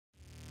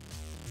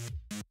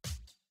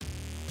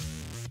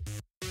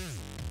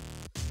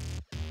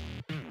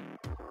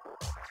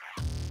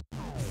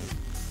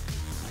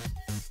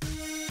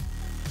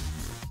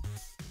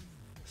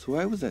So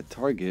I was at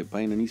Target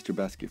buying an Easter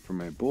basket for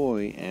my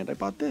boy, and I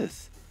bought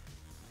this.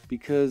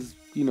 Because,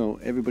 you know,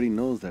 everybody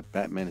knows that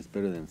Batman is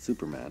better than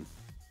Superman.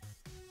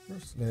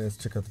 First, let's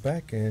check out the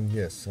back, and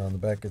yes, on the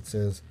back it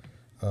says,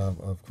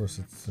 of course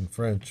it's in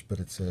French, but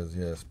it says,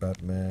 yes,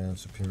 Batman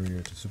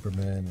superior to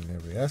Superman in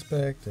every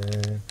aspect,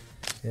 and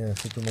yeah,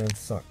 Superman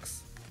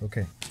sucks.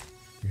 Okay,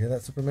 you hear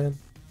that, Superman?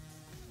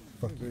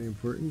 Fuck. Very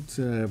important,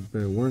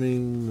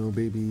 warning, no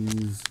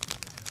babies,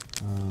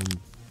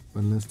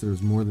 unless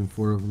there's more than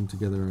 4 of them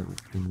together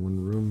in one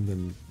room,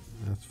 then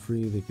that's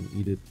free, they can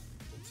eat it,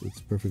 so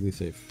it's perfectly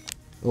safe.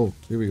 Oh,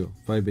 here we go,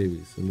 5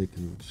 babies, and they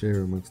can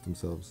share amongst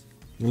themselves.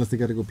 Unless they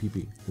gotta go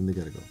pee-pee, then they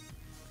gotta go.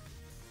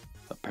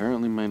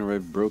 Apparently mine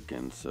arrived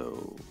broken,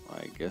 so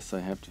I guess I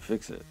have to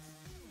fix it.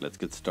 Let's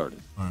get started.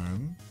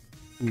 1,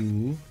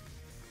 2,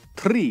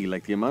 3,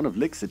 like the amount of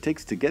licks it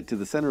takes to get to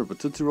the center of a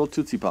Tootsie Roll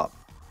Tootsie Pop.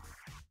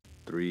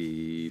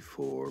 3,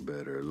 4,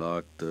 better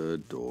lock the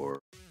door.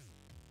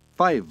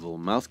 5, little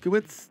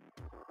Mousekewitz.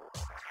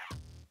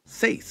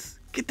 6,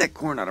 get that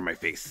corn out of my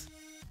face.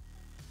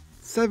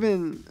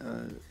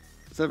 7,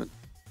 7.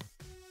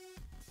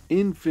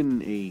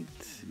 Infinite.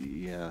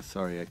 Yeah,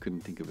 sorry, I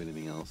couldn't think of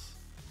anything else.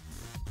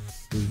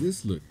 Does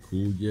this look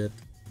cool yet?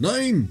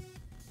 9!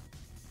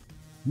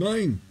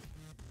 9!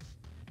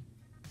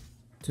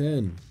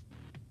 10.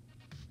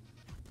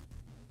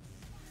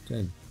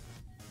 10.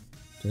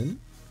 10?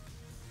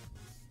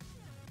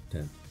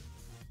 10.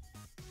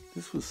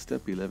 This was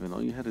step 11.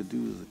 All you had to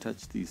do was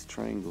attach these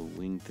triangle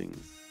wing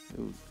things.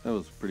 That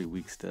was a pretty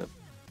weak step.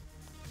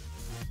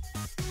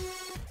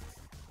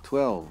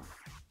 12.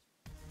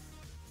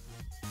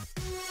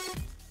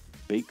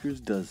 Baker's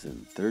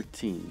Dozen.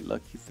 13.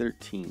 Lucky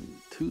 13.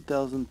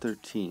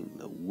 2013.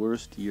 The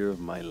worst year of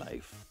my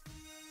life.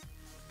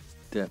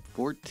 Step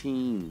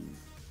 14.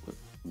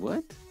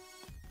 What?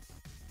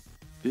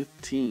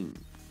 15.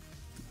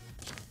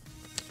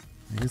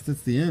 I guess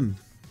that's the end.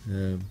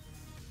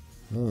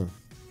 Oh,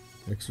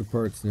 extra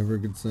parts, never a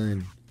good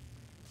sign.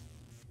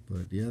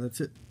 But yeah,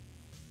 that's it.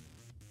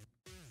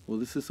 Well,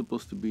 this is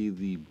supposed to be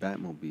the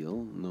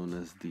Batmobile, known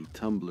as the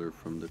Tumbler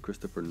from the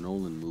Christopher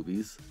Nolan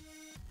movies.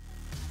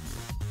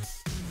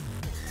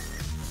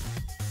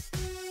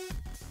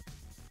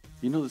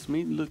 You know, this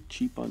may look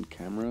cheap on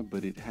camera,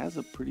 but it has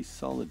a pretty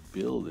solid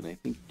build, and I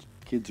think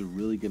kids are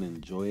really going to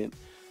enjoy it.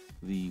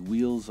 The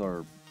wheels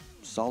are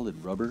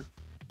solid rubber.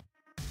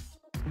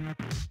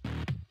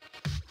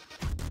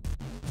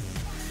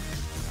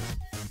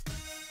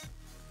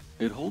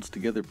 It holds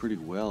together pretty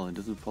well and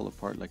doesn't fall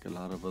apart like a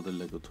lot of other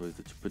Lego toys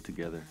that you put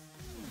together.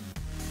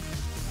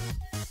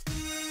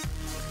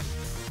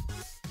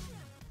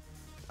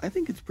 I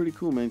think it's pretty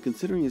cool, man.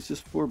 Considering it's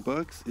just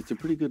 $4, it's a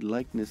pretty good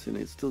likeness and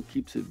it still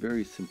keeps it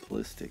very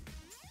simplistic.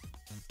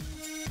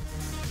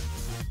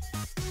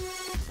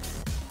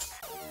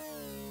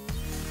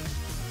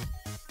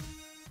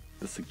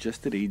 The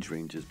suggested age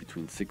range is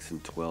between 6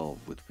 and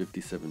 12 with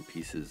 57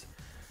 pieces.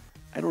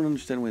 I don't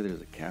understand why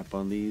there's a cap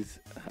on these.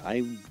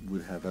 I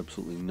would have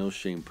absolutely no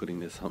shame putting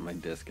this on my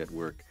desk at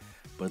work,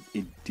 but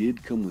it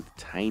did come with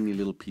tiny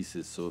little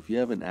pieces, so if you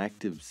have an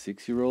active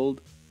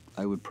 6-year-old,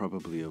 I would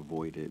probably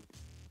avoid it.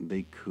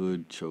 They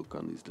could choke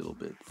on these little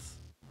bits.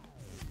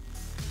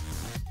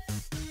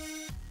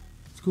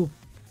 It's cool.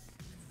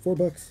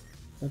 $4,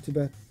 not too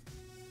bad.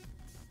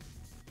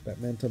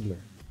 Batman Tumbler.